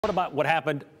What about what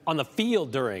happened on the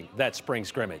field during that spring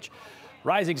scrimmage?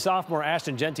 Rising sophomore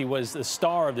Ashton Jeanty was the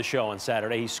star of the show on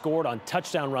Saturday. He scored on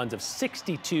touchdown runs of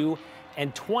 62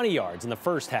 and 20 yards in the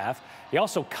first half. He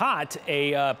also caught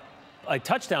a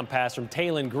touchdown pass from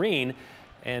Taylon Green,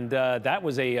 and that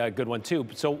was a good one too.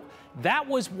 So that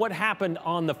was what happened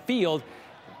on the field.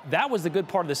 That was the good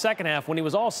part of the second half. When he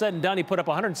was all said and done, he put up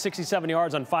 167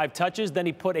 yards on 5 touches. Then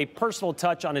he put a personal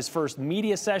touch on his first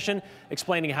media session,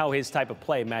 explaining how his type of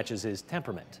play matches his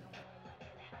temperament.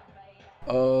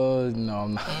 No,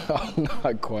 I'm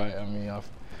not quite. I mean,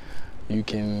 you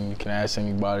can ask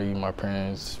anybody, my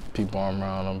parents, people I'm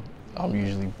around. I'm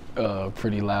usually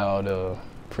pretty loud,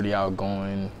 pretty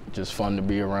outgoing, just fun to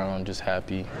be around, just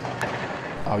happy.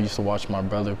 I used to watch my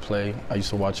brother play. I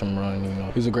used to watch him run.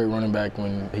 He was a great running back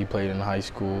when he played in high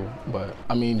school. But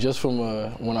I mean, just from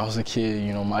when I was a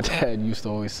kid, my dad used to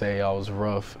always say I was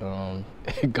rough,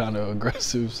 kind of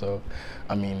aggressive. So,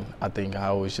 I mean, I think I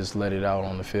always just let it out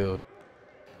on the field.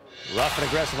 Rough and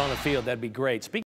aggressive on the field, that'd be great.